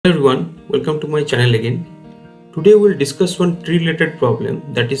Hello everyone, welcome to my channel again. Today we'll discuss one tree related problem,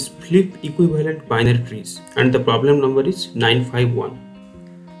 that is flip equivalent binary trees, and the problem number is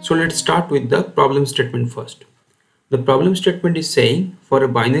 951. So let's start with the problem statement first. The problem statement is saying for a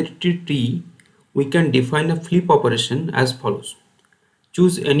binary tree we can define a flip operation as follows.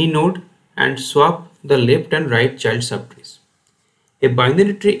 Choose any node and swap the left and right child subtrees. A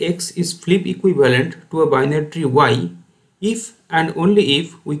binary tree X is flip equivalent to a binary tree Y if and only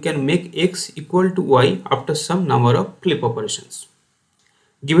if we can make X equal to Y after some number of flip operations.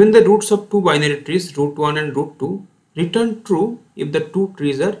 Given the roots of two binary trees, root 1 and root 2, return true if the two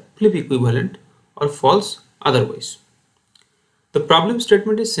trees are flip equivalent or false otherwise. The problem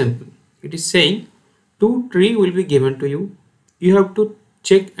statement is simple. It is saying two trees will be given to you. You have to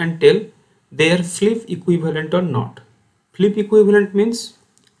check and tell they are flip equivalent or not. Flip equivalent means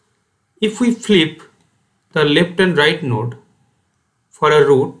if we flip the left and right node for a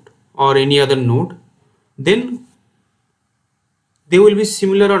root or any other node, then they will be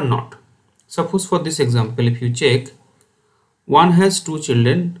similar or not. Suppose for this example, if you check, one has two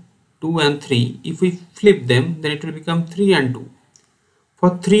children, 2 and 3. If we flip them, then it will become 3 and 2.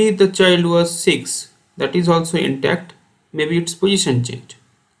 For 3 the child was 6, that is also intact, maybe its position changed.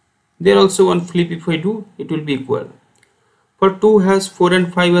 There also one flip, if we do, it will be equal. For 2 has 4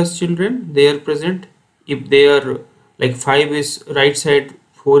 and 5 as children, they are present. If they are like 5 is right side,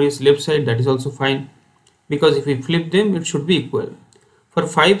 4 is left side, that is also fine, because if we flip them it should be equal. For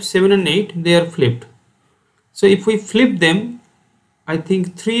 5, 7 and 8 they are flipped. So if we flip them, I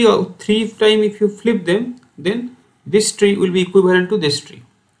think 3 times if you flip them, then this tree will be equivalent to this tree.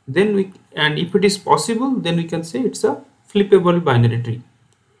 Then and if it is possible, then we can say it's a flippable binary tree.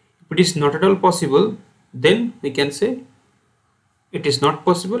 If it is not at all possible, then we can say it is not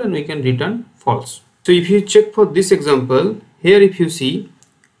possible and we can return false. So if you check for this example, here if you see,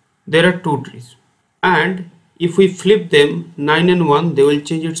 there are two trees, and if we flip them 9 and 1, they will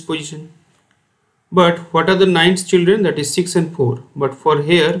change its position. But what are the 9's children? That is 6 and 4. But for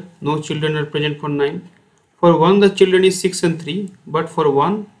here no children are present for 9. For 1 the children is 6 and 3, but for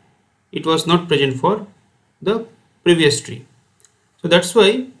 1 it was not present for the previous tree. So that's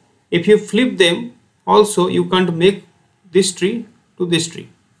why if you flip them also, you can't make this tree to this tree.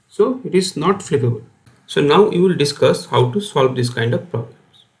 So it is not flippable. So now we will discuss how to solve this kind of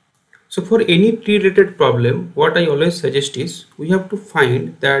problems. So for any tree related problem, what I always suggest is we have to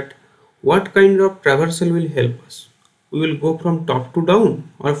find that what kind of traversal will help us. We will go from top to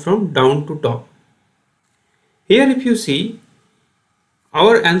down or from down to top. Here if you see,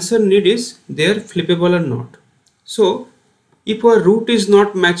 our answer need is they are flippable or not. So if our root is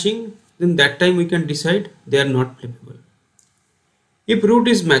not matching, then that time we can decide they are not flippable. If root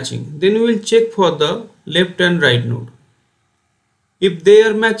is matching, then we will check for the left and right node. If they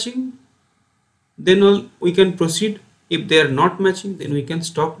are matching, then we can proceed. If they are not matching, then we can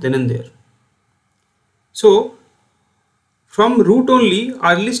stop then and there. So from root only,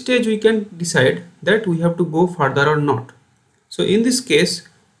 early stage we can decide that we have to go further or not. So in this case,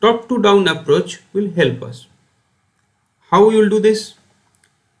 top to down approach will help us. How we will do this?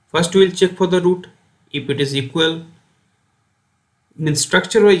 First we will check for the root. If it is equal, means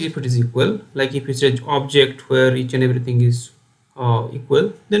structure wise if it is equal, like if it's an object where each and everything is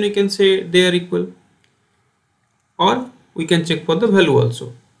equal, then we can say they are equal, or we can check for the value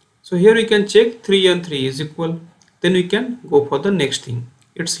also. So here we can check 3 and 3 is equal, then we can go for the next thing,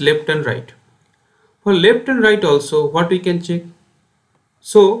 it's left and right. For left and right also, what we can check?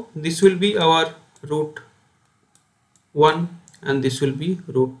 So this will be our root 1 and this will be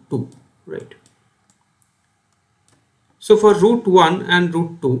root 2, right? So for root 1 and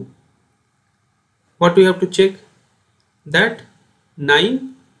root 2, what we have to check? That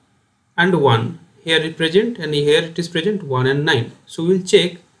 9 and 1 here is present and here it is present 1 and 9. So we will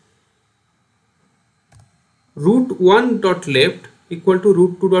check root 1 dot left equal to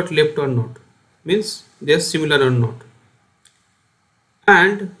root 2 dot left or not, means they are similar or not,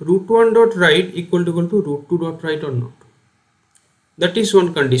 and root 1 dot right equal to root 2 dot right or not. That is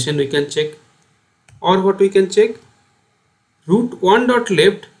one condition we can check. Or what we can check? Root 1 dot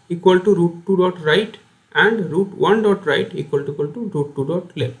left equal to root 2 dot right and root 1 dot right equal to root 2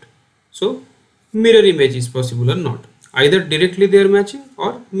 dot left. So mirror image is possible or not. Either directly they are matching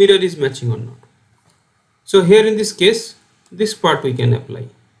or mirror is matching or not. So here in this case, this part we can apply,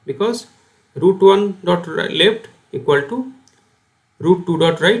 because root 1 dot left equal to root 2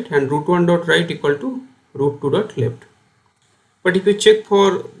 dot right and root 1 dot right equal to root 2 dot left. But if you check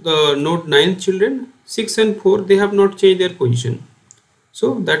for the node 9 children, 6 and 4, they have not changed their position.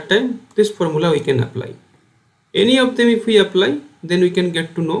 So that time this formula we can apply. Any of them if we apply, then we can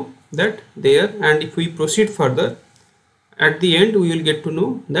get to know that they are, and if we proceed further, at the end we will get to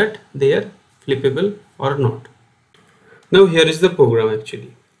know that they are flippable or not. Now here is the program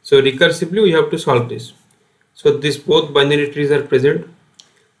actually. So recursively we have to solve this. So this both binary trees are present.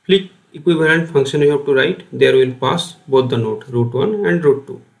 Flip equivalent function you have to write. There we will pass both the node root 1 and root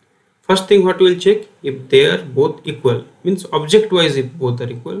 2. First thing what we will check, if they are both equal, means object wise if both are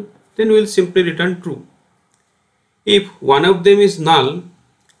equal, then we will simply return true. If one of them is null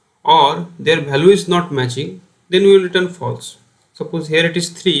or their value is not matching, then we will return false. Suppose here it is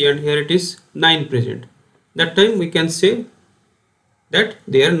 3 and here it is 9 present. That time we can say that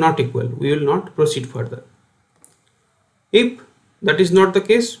they are not equal. We will not proceed further. If that is not the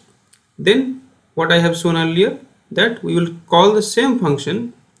case, then what I have shown earlier, that we will call the same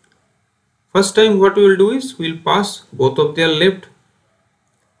function. First time what we will do is we will pass both of their left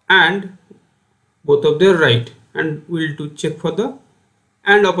and both of their right, and we will do check for the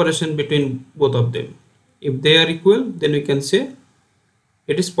AND operation between both of them. If they are equal, then we can say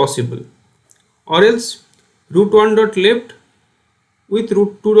it is possible, or else root 1 dot left with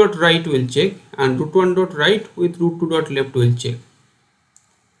root 2 dot right will check, and root 1 dot right with root 2 dot left will check.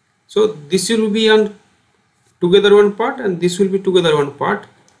 So this will be on together one part and this will be together one part.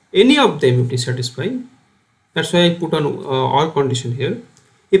 Any of them it is satisfying. That's why I put on or condition here.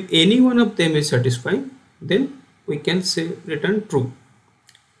 If any one of them is satisfying, then we can say return true.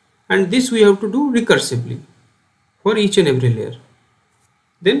 And this we have to do recursively for each and every layer.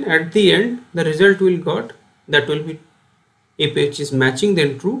 Then at the end the result will got, that will be if it is matching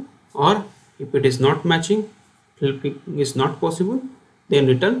then true, or if it is not matching, flipping is not possible, then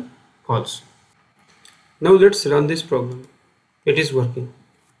return false. Now let's run this program. It is working.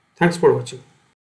 Thanks for watching.